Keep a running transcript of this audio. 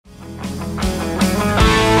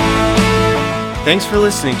Thanks for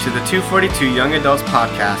listening to the 242 Young Adults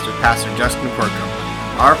Podcast with Pastor Justin Quirko.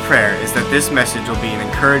 Our prayer is that this message will be an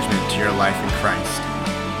encouragement to your life in Christ.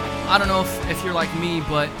 I don't know if you're like me,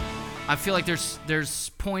 but I feel like there's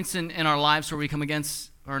points in our lives where we come against,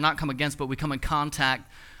 or not come against, but we come in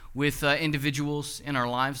contact with individuals in our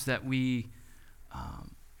lives that we,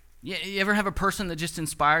 you ever have a person that just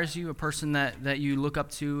inspires you, a person that you look up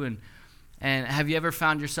to, and have you ever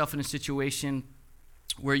found yourself in a situation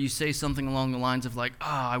where you say something along the lines of like,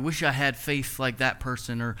 I wish I had faith like that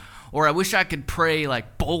person, or I wish I could pray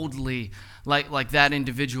like boldly like that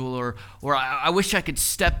individual, or I wish I could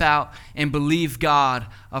step out and believe God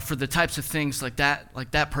for the types of things like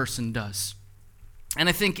that person does. And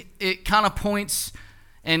I think it kind of points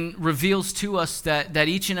and reveals to us that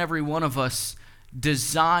each and every one of us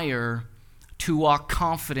desire to walk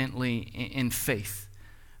confidently in faith.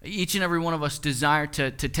 Each and every one of us desire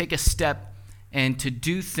to take a step and to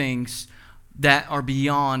do things that are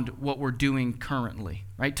beyond what we're doing currently,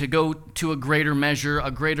 right? To go to a greater measure, a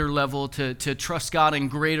greater level, to trust God in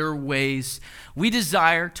greater ways. We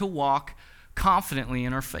desire to walk confidently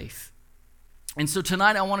in our faith. And so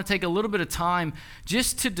tonight I want to take a little bit of time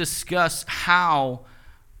just to discuss how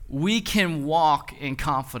we can walk in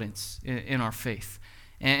confidence in our faith.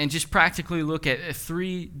 And just practically look at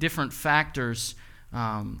three different factors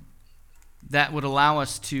that would allow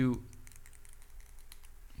us to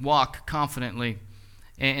walk confidently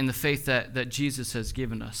in the faith that Jesus has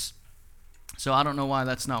given us. So I don't know why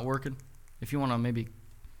that's not working. If you want to maybe,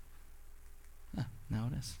 now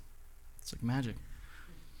it is. It's like magic.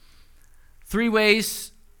 3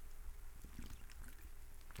 ways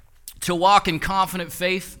to walk in confident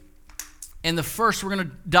faith. And the first, we're going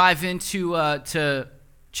to dive into to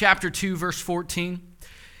chapter 2, verse 14.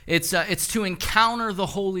 It's to encounter the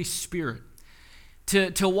Holy Spirit.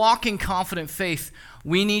 To walk in confident faith,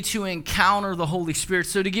 we need to encounter the Holy Spirit.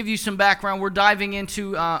 So to give you some background, we're diving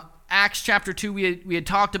into Acts chapter 2. We had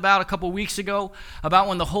talked about a couple weeks ago about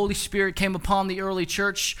when the Holy Spirit came upon the early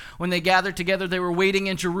church. When they gathered together, they were waiting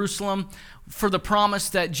in Jerusalem for the promise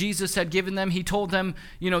that Jesus had given them. He told them,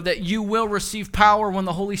 that you will receive power when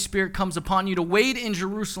the Holy Spirit comes upon you, to wait in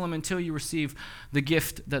Jerusalem until you receive the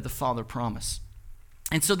gift that the Father promised.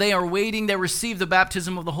 And so they are waiting. They receive the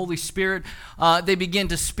baptism of the Holy Spirit. They begin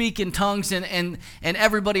to speak in tongues, and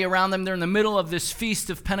everybody around them, they're in the middle of this feast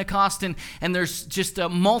of Pentecost, and there's just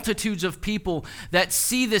multitudes of people that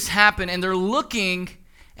see this happen, and they're looking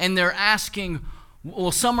and they're asking,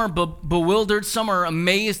 well, some are bewildered, some are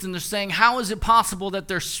amazed, and they're saying, how is it possible that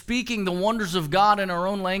they're speaking the wonders of God in our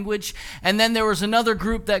own language? And then there was another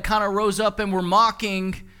group that kind of rose up and were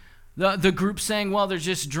mocking the group, saying, well, they're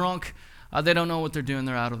just drunk. They don't know what they're doing.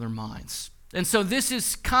 They're out of their minds. And so this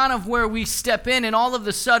is kind of where we step in. And all of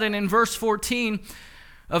a sudden, in verse 14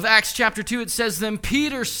 of Acts chapter 2, it says, then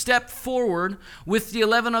Peter stepped forward with the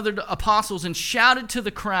 11 other apostles and shouted to the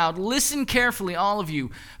crowd, listen carefully, all of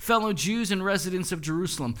you, fellow Jews and residents of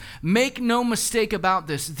Jerusalem. Make no mistake about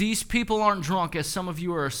this. These people aren't drunk, as some of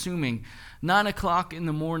you are assuming. 9 o'clock in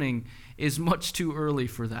the morning is much too early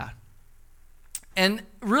for that. And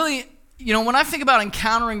really, when I think about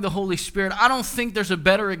encountering the Holy Spirit, I don't think there's a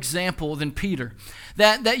better example than Peter.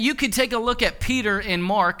 That you could take a look at Peter in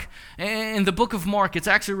Mark, in the book of Mark. It's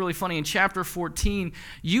actually really funny. In chapter 14,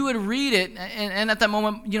 you would read it, and at that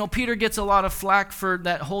moment, Peter gets a lot of flack for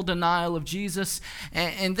that whole denial of Jesus.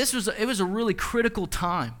 And it was a really critical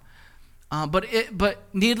time. But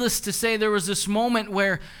needless to say, there was this moment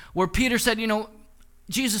where Peter said,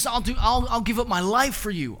 Jesus, I'll give up my life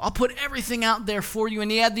for you. I'll put everything out there for you.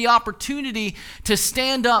 And he had the opportunity to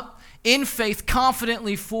stand up in faith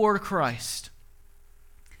confidently for Christ.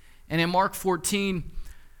 And in Mark 14,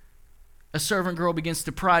 a servant girl begins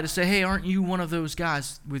to pry to say, hey, aren't you one of those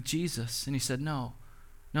guys with Jesus? And he said, no,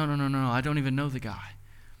 I don't even know the guy.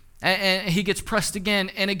 And he gets pressed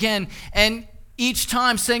again and again. And each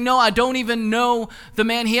time saying, no, I don't even know the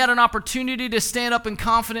man. He had an opportunity to stand up and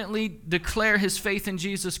confidently declare his faith in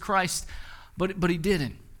Jesus Christ, but he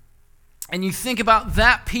didn't. And you think about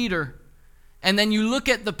that Peter, and then you look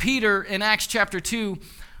at the Peter in Acts chapter 2,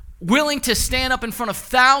 willing to stand up in front of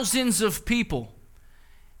thousands of people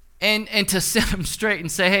and to set them straight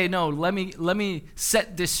and say, hey, no, let me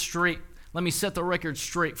set this straight. Let me set the record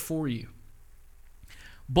straight for you.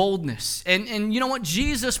 Boldness. And you know what?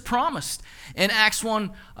 Jesus promised in Acts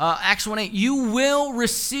 1:8, you will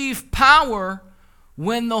receive power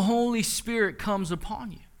when the Holy Spirit comes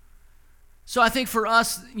upon you. So I think for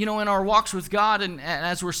us, in our walks with God and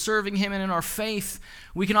as we're serving Him and in our faith,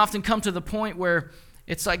 we can often come to the point where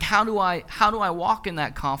it's like, how do I walk in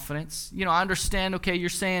that confidence? I understand, okay, you're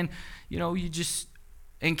saying, you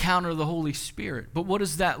encounter the Holy Spirit. But what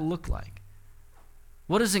does that look like?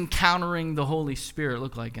 What does encountering the Holy Spirit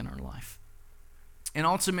look like in our life? And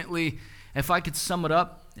ultimately, if I could sum it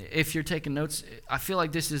up, if you're taking notes, I feel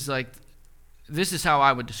like this is how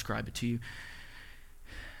I would describe it to you.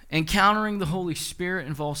 Encountering the Holy Spirit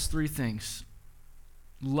involves three things: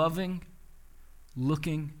 loving,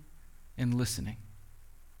 looking, and listening.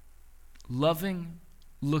 Loving,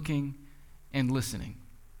 looking, and listening.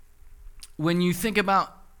 When you think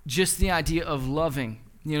about just the idea of loving,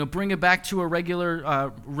 bring it back to a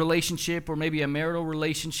regular relationship, or maybe a marital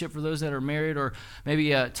relationship for those that are married, or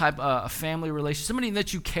maybe a family relationship, somebody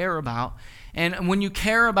that you care about. And when you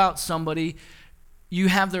care about somebody, you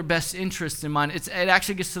have their best interest in mind. It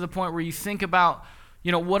actually gets to the point where you think about,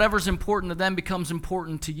 whatever's important to them becomes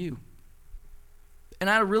important to you. And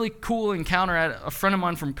I had a really cool encounter at a friend of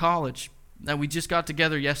mine from college that we just got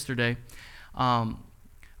together yesterday. I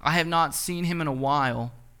have not seen him in a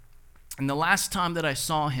while. And the last time that I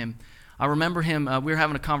saw him, I remember him, we were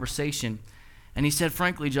having a conversation, and he said,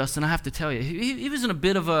 frankly, Justin, I have to tell you, he was in a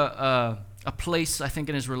bit of a place, I think,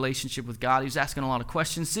 in his relationship with God. He was asking a lot of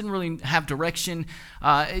questions, didn't really have direction,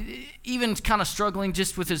 even kind of struggling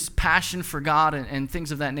just with his passion for God and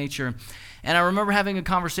things of that nature. And I remember having a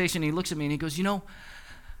conversation, he looks at me and he goes,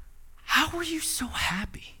 how are you so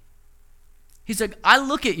happy? He's like, I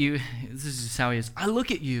look at you, this is how he is, I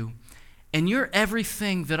look at you, and you're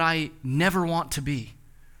everything that I never want to be.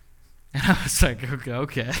 And I was like,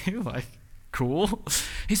 okay, like, cool.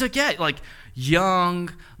 He's like, yeah, like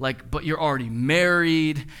young, but you're already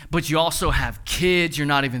married, but you also have kids. You're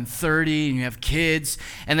not even 30, and you have kids.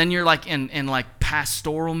 And then you're like in like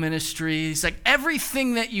pastoral ministry. He's like,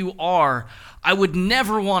 everything that you are, I would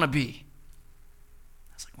never want to be.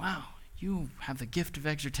 I was like, wow, you have the gift of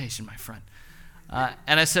exhortation, my friend.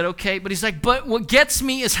 And I said, okay, but he's like, but what gets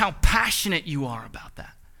me is how passionate you are about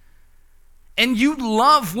that. And you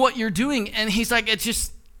love what you're doing. And he's like,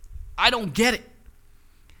 I don't get it.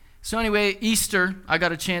 So anyway, Easter, I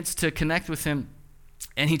got a chance to connect with him.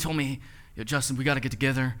 And he told me, Justin, we got to get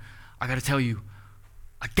together. I got to tell you,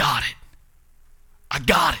 I got it. I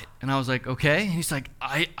got it. And I was like, okay. And he's like,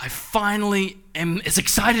 I finally am as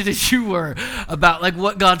excited as you were about like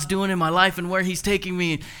what God's doing in my life and where he's taking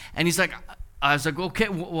me. And he's like, I was like, okay,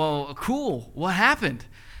 well, cool. What happened?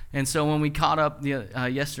 And so when we caught up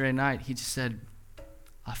yesterday night, he just said,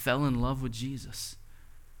 I fell in love with Jesus.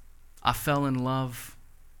 I fell in love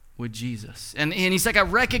with Jesus. And he's like, I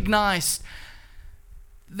recognized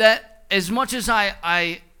that as much as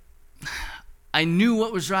I knew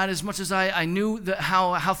what was right, as much as I knew that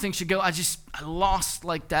how things should go, I lost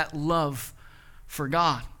like that love for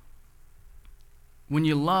God. When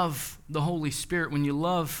you love the Holy Spirit, when you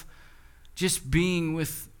love just being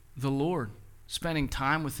with the Lord, spending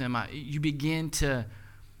time with him, you begin to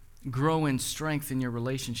grow in strength in your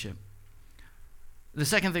relationship. The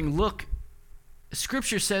second thing, look.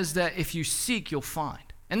 Scripture says that if you seek, you'll find.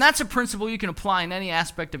 And that's a principle you can apply in any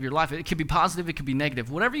aspect of your life. It could be positive, it could be negative.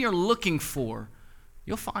 Whatever you're looking for,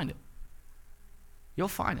 you'll find it. You'll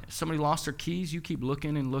find it. If somebody lost their keys, you keep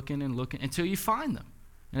looking and looking and looking until you find them.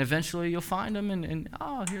 And eventually you'll find them and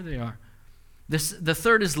here they are. The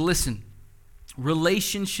third is listen.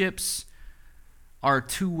 Relationships are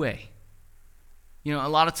two-way. A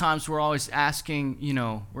lot of times we're always asking,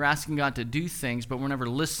 we're asking God to do things, but we're never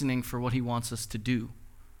listening for what he wants us to do.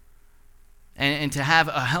 And to have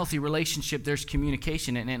a healthy relationship, there's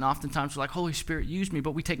communication. And oftentimes we're like, Holy Spirit, use me,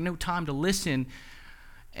 but we take no time to listen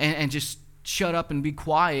and just shut up and be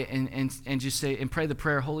quiet and just say and pray the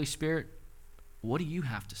prayer, Holy Spirit, what do you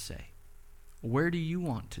have to say? Where do you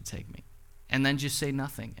want to take me? And then just say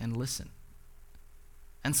nothing and listen.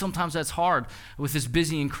 And sometimes that's hard with as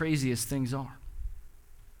busy and crazy as things are.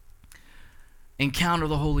 Encounter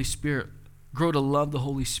the Holy Spirit. Grow to love the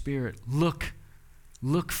Holy Spirit. Look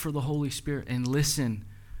for the Holy Spirit and listen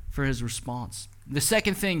for his response. The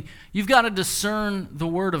second thing, you've got to discern the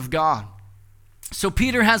Word of God. So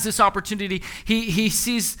Peter has this opportunity. He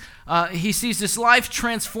sees this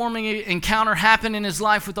life-transforming encounter happen in his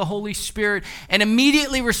life with the Holy Spirit, and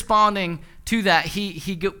immediately responding to that,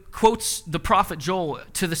 he quotes the prophet Joel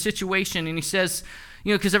to the situation, and he says,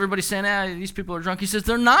 because everybody's saying, these people are drunk. He says,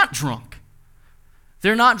 they're not drunk.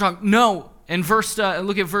 They're not drunk. No. In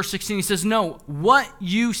look at verse 16. He says, no, what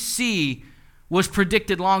you see was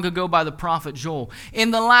predicted long ago by the prophet Joel.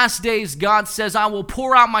 In the last days, God says, I will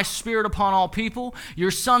pour out my Spirit upon all people. Your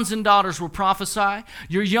sons and daughters will prophesy.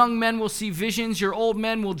 Your young men will see visions. Your old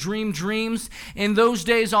men will dream dreams. In those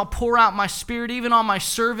days, I'll pour out my Spirit even on my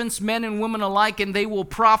servants, men and women alike, and they will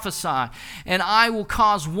prophesy. And I will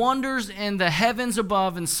cause wonders in the heavens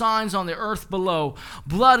above and signs on the earth below.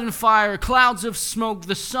 Blood and fire, clouds of smoke.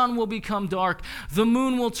 The sun will become dark. The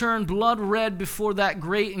moon will turn blood red before that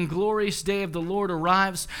great and glorious day of the Lord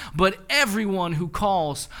arrives, but everyone who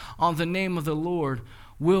calls on the name of the Lord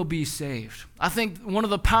will be saved. I think one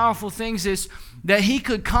of the powerful things is that he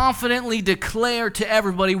could confidently declare to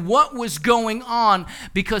everybody what was going on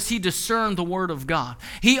because he discerned the Word of God.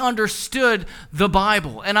 He understood the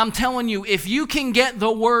Bible. And I'm telling you, if you can get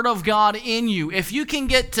the Word of God in you, if you can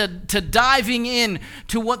get to diving in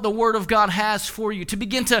to what the Word of God has for you, to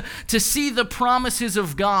begin to see the promises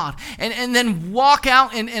of God, and then walk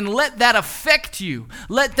out and let that affect you,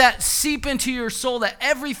 let that seep into your soul, that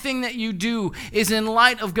everything that you do is in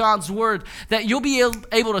light of God's Word, that you'll be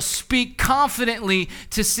able to speak confidently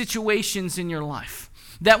to situations in your life.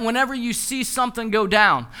 That whenever you see something go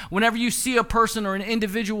down, whenever you see a person or an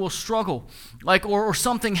individual struggle, or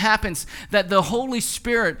something happens, that the Holy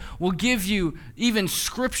Spirit will give you even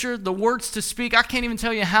scripture, the words to speak. I can't even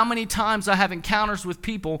tell you how many times I have encounters with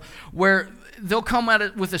people where they'll come at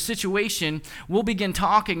it with a situation, we'll begin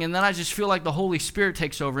talking, and then I just feel like the Holy Spirit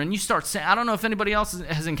takes over. And you start saying, I don't know if anybody else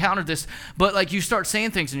has encountered this, but you start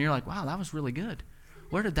saying things and you're like, wow, that was really good.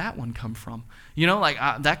 Where did that one come from?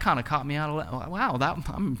 That kind of caught me out of, wow,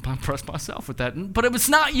 I'm impressed myself with that. But it's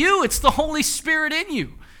not you, it's the Holy Spirit in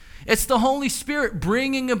you. It's the Holy Spirit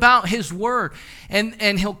bringing about His Word,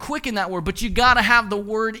 and He'll quicken that Word, but you got to have the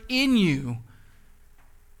Word in you.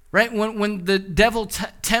 Right? When the devil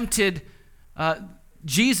tempted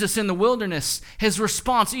Jesus in the wilderness, his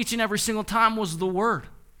response each and every single time was the Word.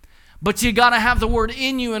 But you got to have the Word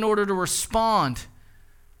in you in order to respond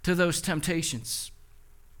to those temptations.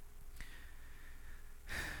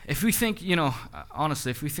 If we think, honestly,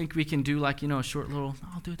 if we think we can do a short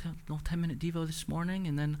I'll do a little 10-minute Devo this morning,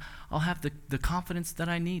 and then I'll have the confidence that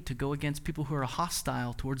I need to go against people who are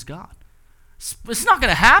hostile towards God. It's not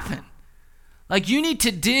going to happen. You need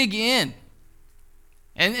to dig in.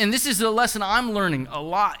 And this is a lesson I'm learning a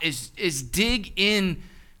lot, is dig in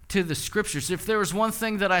to the Scriptures. If there was one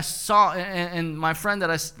thing that I saw in my friend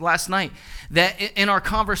last night, that in our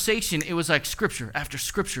conversation, it was like Scripture after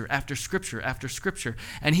Scripture after Scripture after Scripture.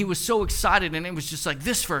 And he was so excited, and it was just like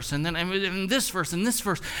this verse, and then and this verse, and this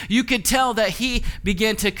verse. You could tell that he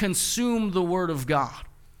began to consume the Word of God.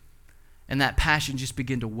 And that passion just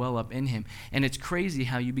began to well up in him. And it's crazy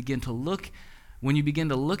how you begin to look, when you begin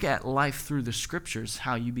to look at life through the Scriptures,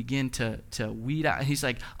 how you begin to weed out. And he's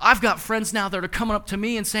like, I've got friends now that are coming up to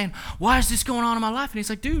me and saying, why is this going on in my life? And he's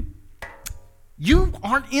like, dude, you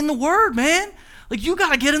aren't in the Word, man. You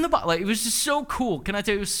got to get in the Bible. It was just so cool. Can I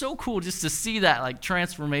tell you, it was so cool just to see that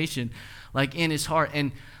transformation in his heart.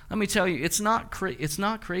 And let me tell you, it's not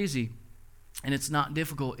crazy and it's not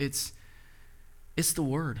difficult. It's the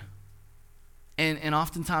Word. And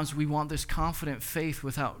oftentimes we want this confident faith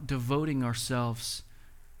without devoting ourselves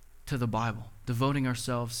to the Bible, devoting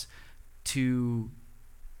ourselves to,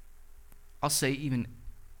 I'll say even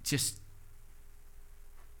just,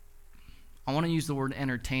 I want to use the word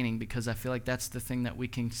entertaining because I feel like that's the thing that we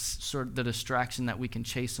can, the distraction that we can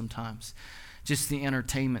chase sometimes. Just the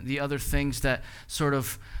entertainment, the other things that sort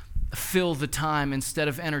of fill the time instead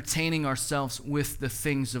of entertaining ourselves with the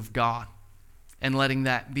things of God and letting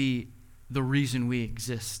that be the reason we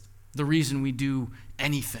exist, the reason we do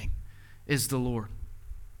anything is the Lord.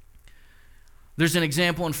 There's an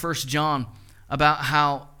example in 1 John about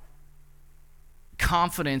how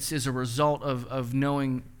confidence is a result of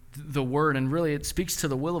knowing the Word, and really it speaks to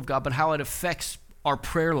the will of God, but how it affects our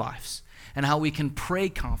prayer lives and how we can pray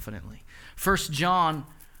confidently. 1 John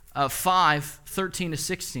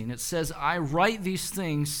 5:13-16, it says, I write these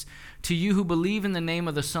things to you who believe in the name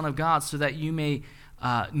of the Son of God so that you may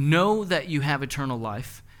know that you have eternal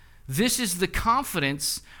life. This is the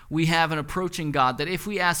confidence we have in approaching God, that if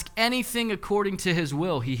we ask anything according to His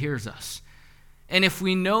will, He hears us. And if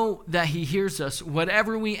we know that He hears us,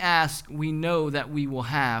 whatever we ask, we know that we will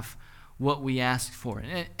have what we ask for.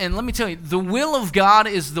 And let me tell you, the will of God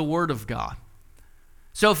is the Word of God.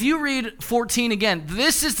 So if you read 14 again,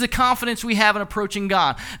 this is the confidence we have in approaching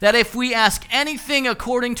God, that if we ask anything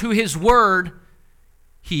according to His Word,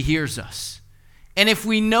 He hears us. And if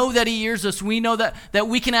we know that He hears us, we know that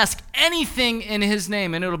we can ask anything in His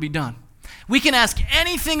name and it'll be done. We can ask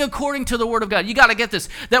anything according to the Word of God. You got to get this,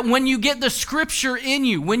 that when you get the Scripture in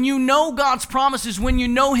you, when you know God's promises, when you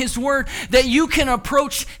know His Word, that you can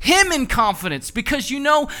approach Him in confidence because you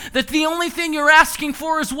know that the only thing you're asking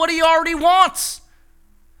for is what He already wants.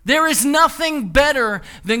 There is nothing better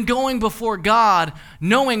than going before God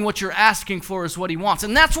knowing what you're asking for is what He wants.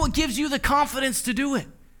 And that's what gives you the confidence to do it.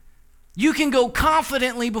 You can go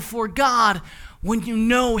confidently before God when you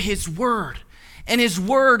know His Word. And His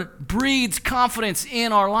Word breeds confidence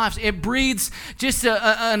in our lives. It breeds just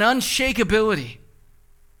an unshakability.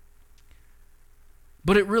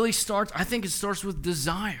 But it really starts, I think it starts with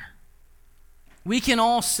desire. We can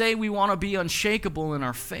all say we want to be unshakable in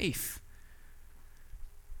our faith.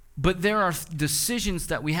 But there are decisions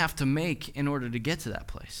that we have to make in order to get to that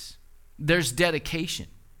place. There's dedication.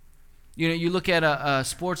 You know, you look at a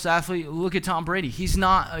sports athlete, look at Tom Brady. He's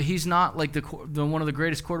not like the one of the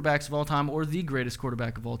greatest quarterbacks of all time or the greatest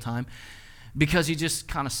quarterback of all time because he just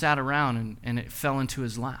kind of sat around and it fell into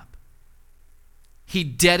his lap. He's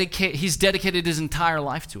dedicated his entire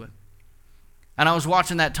life to it. And I was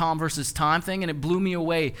watching that Tom versus Time thing, and it blew me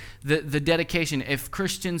away, the dedication. If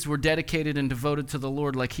Christians were dedicated and devoted to the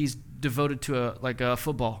Lord like he's devoted to a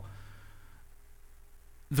football,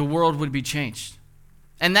 the world would be changed.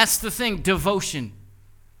 And that's the thing, devotion.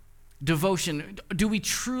 Devotion. Do we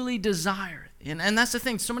truly desire it? And that's the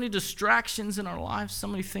thing, so many distractions in our lives, so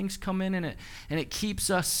many things come in and it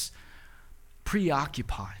keeps us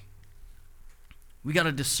preoccupied. We got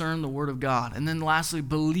to discern the Word of God. And then lastly,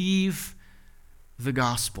 believe the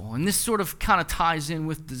gospel. And this sort of kind of ties in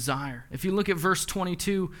with desire. If you look at verse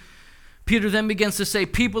 22, Peter then begins to say,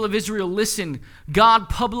 people of Israel, listen, God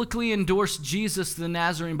publicly endorsed Jesus the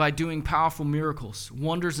Nazarene by doing powerful miracles,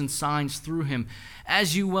 wonders and signs through him,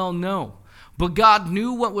 as you well know. But God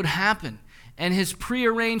knew what would happen, and his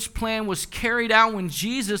prearranged plan was carried out when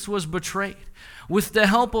Jesus was betrayed. With the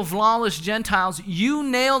help of lawless Gentiles, you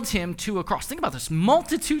nailed him to a cross. Think about this,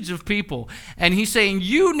 multitudes of people. And he's saying,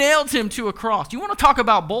 you nailed him to a cross. You want to talk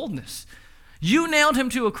about boldness? You nailed him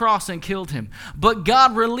to a cross and killed him. But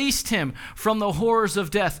God released him from the horrors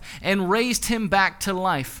of death and raised him back to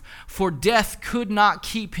life, for death could not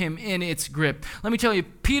keep him in its grip. Let me tell you,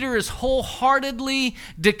 Peter is wholeheartedly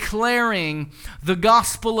declaring the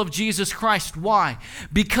gospel of Jesus Christ. Why?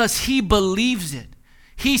 Because he believes it.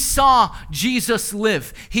 He saw Jesus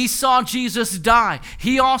live. He saw Jesus die.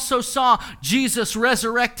 He also saw Jesus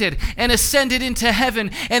resurrected and ascended into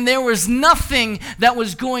heaven. And there was nothing that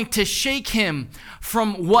was going to shake him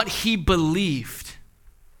from what he believed.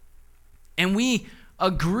 And we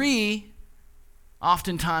agree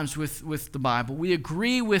oftentimes with the Bible. We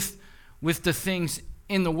agree with the things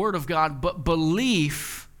in the Word of God, but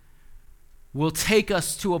belief will take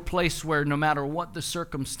us to a place where no matter what the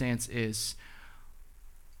circumstance is,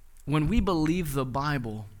 when we believe the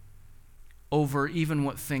Bible over even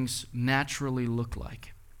what things naturally look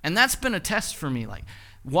like. And that's been a test for me, like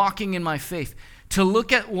walking in my faith, to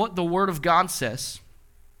look at what the Word of God says.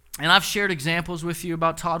 And I've shared examples with you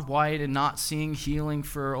about Todd White and not seeing healing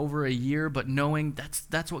for over a year, but knowing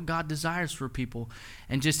that's what God desires for people.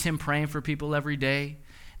 And just him praying for people every day.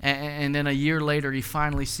 And then a year later, he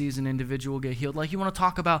finally sees an individual get healed. Like, you want to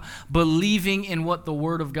talk about believing in what the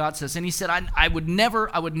Word of God says. And he said, I would never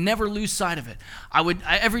lose sight of it.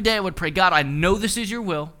 Every day I would pray, God, I know this is your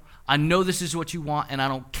will. I know this is what you want, and I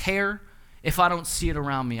don't care if I don't see it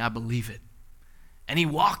around me. I believe it. And he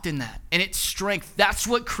walked in that, and it's strength. That's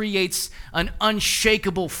what creates an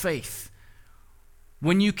unshakable faith.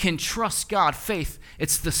 When you can trust God, faith,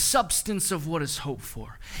 it's the substance of what is hoped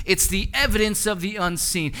for. It's the evidence of the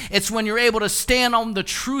unseen. It's when you're able to stand on the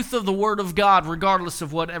truth of the Word of God regardless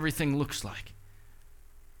of what everything looks like.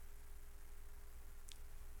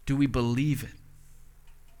 Do we believe it?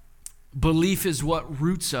 Belief is what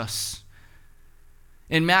roots us.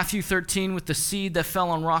 In Matthew 13, with the seed that fell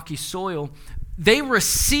on rocky soil, they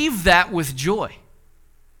received that with joy.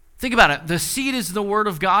 Think about it. The seed is the Word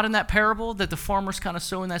of God in that parable that the farmer's kind of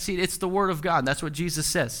sowing that seed. It's the Word of God. That's what Jesus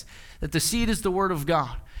says, that the seed is the Word of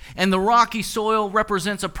God. And the rocky soil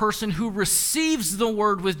represents a person who receives the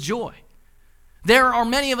Word with joy. There are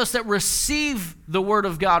many of us that receive the Word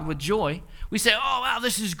of God with joy. We say, oh, wow,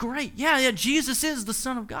 this is great. Yeah, Jesus is the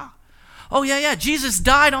Son of God. Oh, yeah, Jesus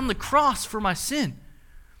died on the cross for my sin.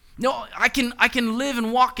 No, I can live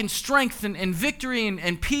and walk in strength and victory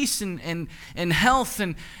and peace and health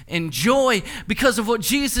and joy because of what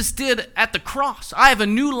Jesus did at the cross. I have a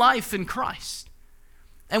new life in Christ.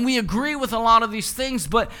 And we agree with a lot of these things,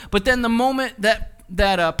 but then the moment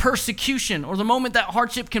that persecution or the moment that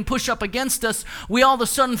hardship can push up against us, we all of a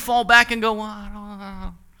sudden fall back and go, well, I don't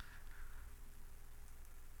know.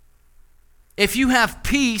 if you have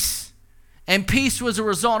peace, and peace was a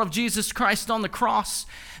result of Jesus Christ on the cross,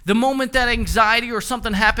 the moment that anxiety or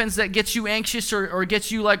something happens that gets you anxious or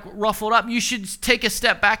gets you like ruffled up, you should take a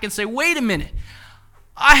step back and say, wait a minute.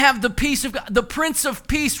 I have the peace of God. The Prince of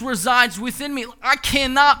Peace resides within me. I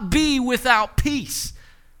cannot be without peace.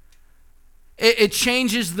 It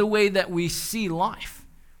changes the way that we see life.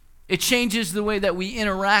 It changes the way that we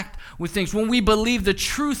interact with things. When we believe the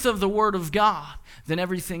truth of the Word of God, then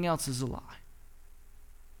everything else is a lie.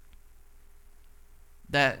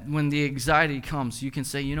 That when the anxiety comes, you can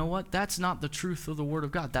say, you know what? That's not the truth of the Word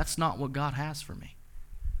of God. That's not what God has for me.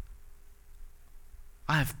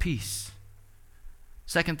 I have peace.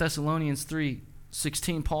 2 Thessalonians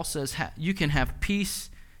 3:16, Paul says, you can have peace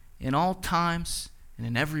in all times and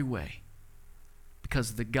in every way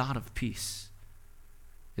because the God of peace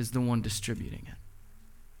is the one distributing it.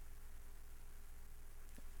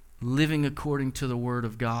 Living according to the Word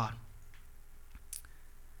of God.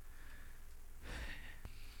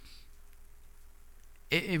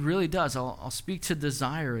 It really does. I'll speak to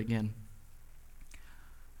desire again.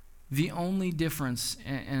 The only difference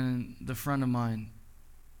in the friend of mine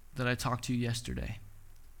that I talked to yesterday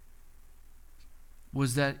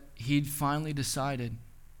was that he'd finally decided,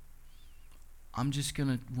 I'm just going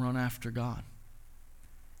to run after God.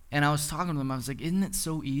 And I was talking to him, I was like, isn't it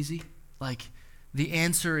so easy? Like, the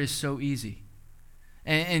answer is so easy.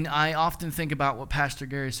 And I often think about what Pastor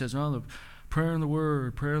Gary says, oh, the prayer in the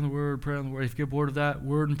Word, prayer in the Word, prayer in the Word. If you get bored of that,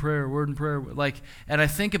 word and prayer. Like, and I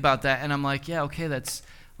think about that, and I'm like, yeah, okay, that's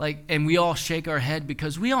like, and we all shake our head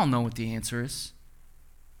because we all know what the answer is.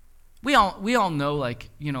 We all know, like,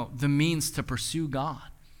 you know, the means to pursue God.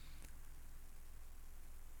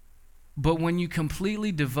 But when you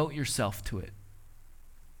completely devote yourself to it,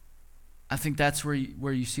 I think that's where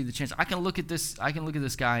you see the change. I can look at this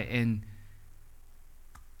guy, and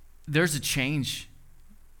there's a change.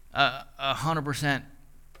 100%,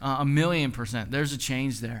 1,000,000%. There's a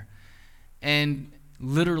change there. And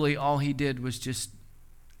literally all he did was just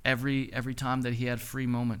every time that he had a free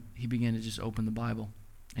moment, he began to just open the Bible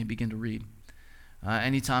and begin to read.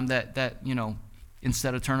 Anytime that you know,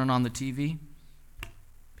 instead of turning on the TV,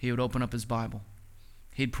 he would open up his Bible.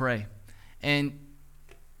 He'd pray. And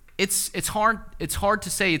it's hard to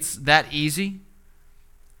say it's that easy,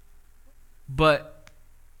 but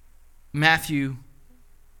Matthew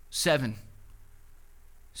 7,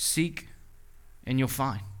 seek and you'll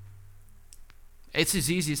find. It's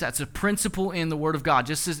as easy as that. It's a principle in the Word of God.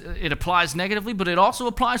 Just as it applies negatively, but it also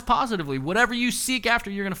applies positively. Whatever you seek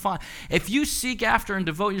after, you're going to find. If you seek after and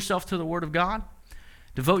devote yourself to the Word of God,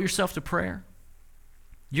 devote yourself to prayer,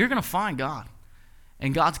 you're going to find God.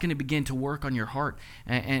 And God's going to begin to work on your heart,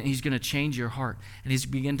 and He's going to change your heart. And He's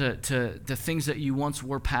begin to the things that you once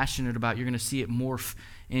were passionate about, you're going to see it morph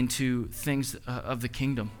into things of the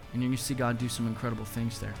kingdom. And you're going to see God do some incredible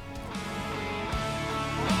things there.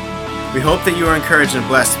 We hope that you are encouraged and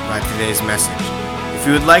blessed by today's message. If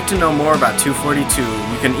you would like to know more about 242,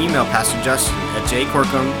 you can email Pastor Justin at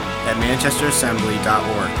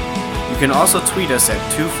jcorkum@manchesterassembly.org. You can also tweet us at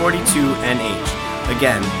 242NH.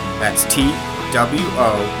 Again, that's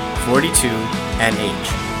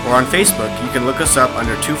TWO42NH. Or on Facebook, you can look us up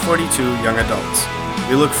under 242 Young Adults.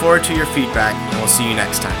 We look forward to your feedback, and we'll see you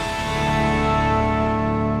next time.